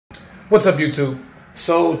What's up, YouTube?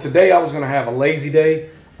 So today I was gonna have a lazy day.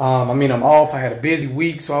 I'm off. I had a busy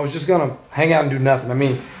week, so I was just gonna hang out and do nothing.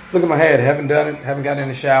 Look at my head. Haven't done it. Haven't gotten in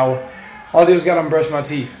the shower. All I did was got up and brush my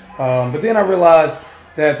teeth. But then I realized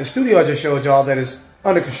that the studio I just showed y'all that is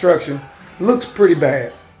under construction looks pretty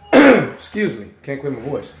bad. Excuse me. Can't clear my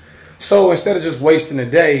voice. So instead of just wasting a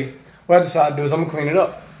day, what I decided to do is I'm gonna clean it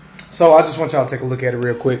up. So I just want y'all to take a look at it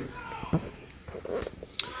real quick.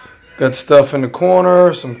 Got stuff in the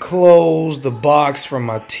corner, some clothes, the box from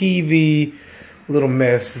my TV, little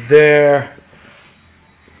mess there.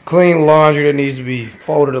 Clean laundry that needs to be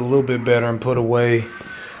folded a little bit better and put away.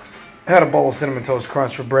 Had a bowl of Cinnamon Toast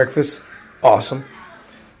Crunch for breakfast. Awesome.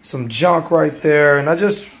 Some junk right there, and I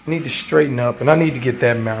just need to straighten up, and I need to get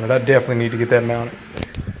that mounted. I definitely need to get that mounted.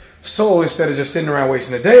 So instead of just sitting around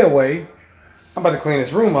wasting a day away, I'm about to clean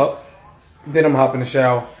this room up. Then I'm hopping in the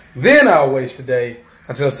shower. Then I'll waste a day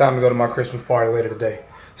until it's time to go to my Christmas party later today.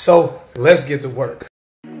 So let's get to work.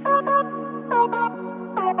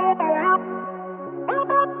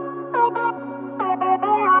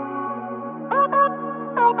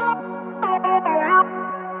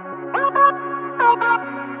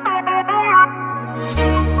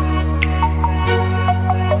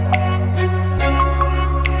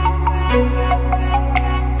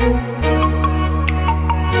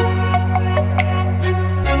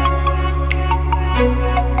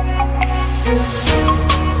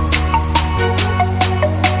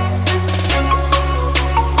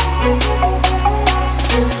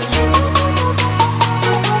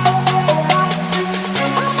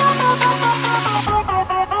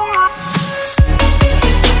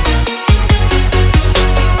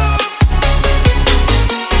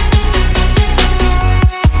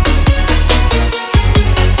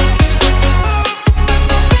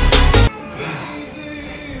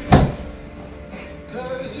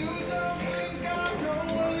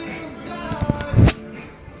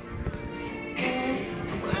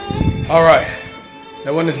 All right,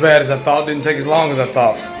 that wasn't as bad as I thought. Didn't take as long as I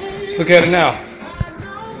thought. Let's look at it now.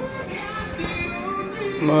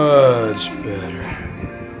 Much better.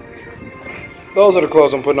 Those are the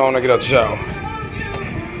clothes I'm putting on when I get out the shower.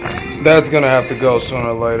 That's gonna have to go sooner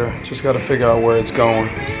or later. Just gotta figure out where it's going.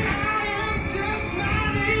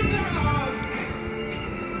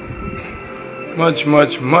 Much,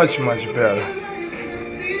 much, much, much better.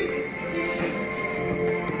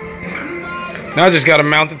 Now I just gotta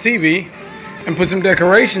mount the TV and put some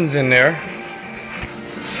decorations in there,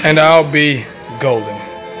 and I'll be golden.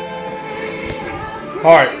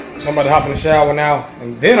 All right, so I'm about to hop in the shower now,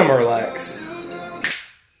 and then I'm gonna relax.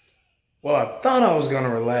 Well, I thought I was gonna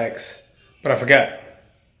relax, but I forgot.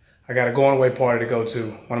 I got a going away party to go to.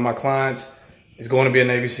 One of my clients is going to be a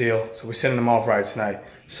Navy SEAL, so we're sending them off right tonight.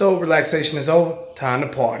 So relaxation is over, time to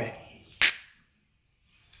party.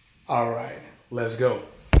 All right, let's go.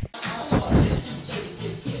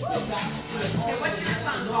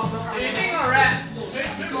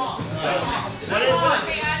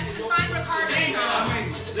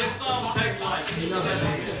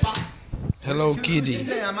 Hello, kitty.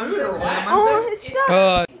 Oh, it's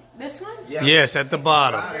stuck. This one? Yes, at the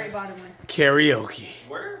bottom. Very bottom one. Karaoke.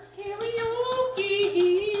 Where?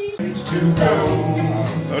 Karaoke.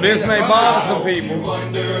 So this may bother some people.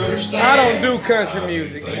 I don't do country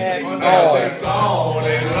music at all.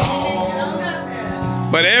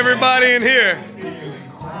 But everybody in here.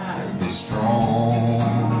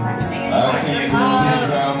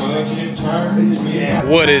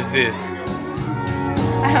 What is this?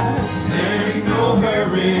 There's no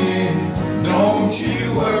hurry, don't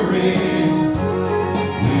you worry.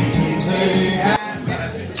 We can take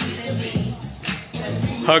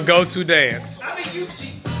Her go-to dance.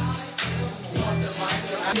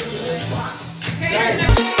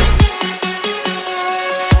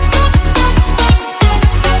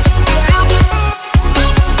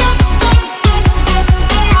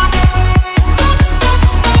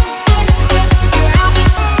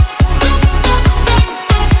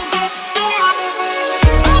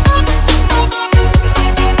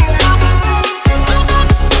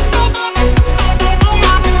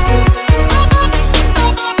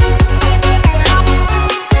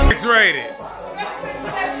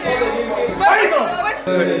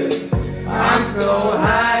 I'm so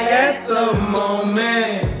high at the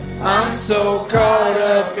moment. I'm so caught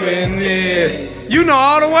up in this. You know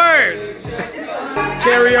all the words.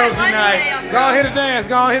 Karaoke night. Go on, hit the dance.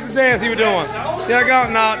 Go on, hit the dance you were doing. Yeah, go.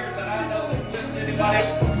 No.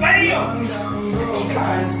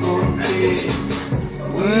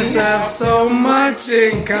 We have so much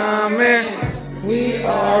in common. We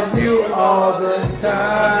argue all the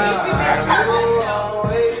time. You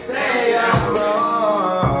always say I'm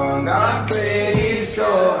wrong.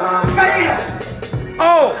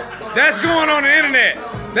 That's going on the internet.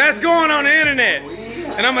 That's going on the internet.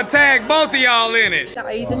 And I'm gonna tag both of y'all in it.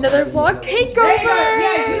 Guys, another vlog takeover.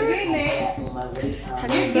 Yeah, you getting it. How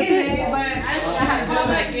do you flip it? But I don't know how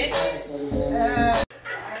to do it.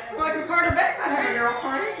 Like a Carter Beck might have a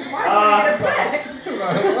girlfriend. Why is he upset?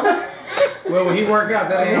 Well, when he worked out,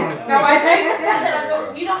 that ain't on his thing. No, I think it's something I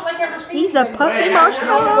go, you don't like ever see. He's a puffy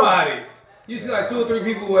marshmallow. You see like 2 or 3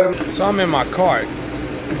 people with him. So I'm in my cart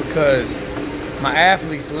because my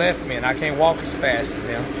athletes left me and I can't walk as fast as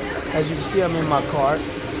them. As you can see, I'm in my cart.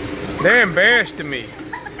 They're embarrassed of me.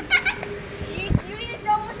 You need to show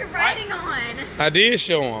them what you're riding on. I did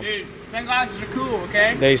show them. Dude, sunglasses are cool,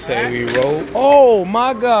 okay? They say we roll. Oh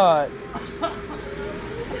my God.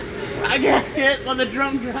 I got hit on the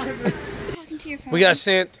drum driver. We got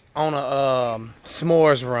sent on a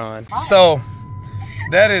s'mores run. So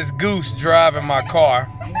that is Goose driving my car.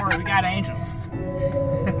 Don't worry, we got angels.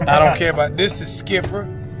 I don't care about this. Is Skipper.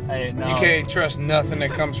 Hey, no. You can't trust nothing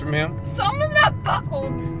that comes from him. Someone's not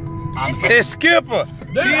buckled. It's Skipper.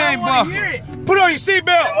 Dude, He I ain't wanna buckled. hear it. Put on your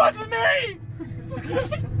seatbelt. It wasn't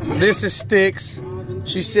me. This is Sticks.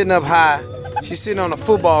 She's sitting up high. She's sitting on a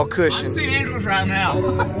football I'm cushion. seeing angels right now.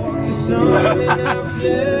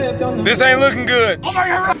 This ain't looking good. Oh my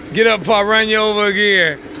God. Get up before I run you over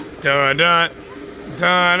again. Dun dun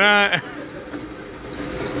dun dun.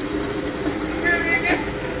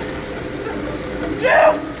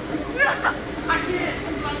 No! I can't.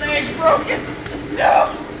 My leg's broken. No!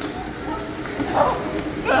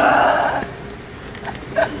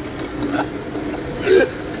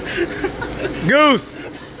 Goose.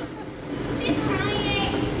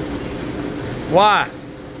 Why?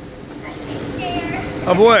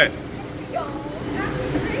 Of what?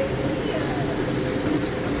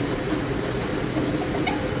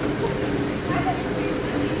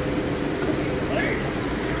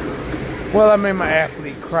 Well, I made my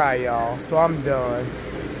athlete cry, y'all, so I'm done.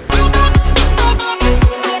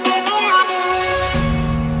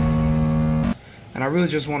 And I really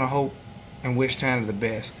just want to hope and wish Tanner the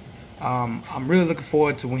best. I'm really looking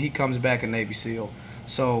forward to when he comes back in Navy SEAL.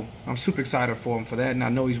 So I'm super excited for him for that, and I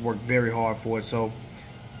know he's worked very hard for it. So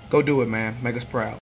go do it, man. Make us proud.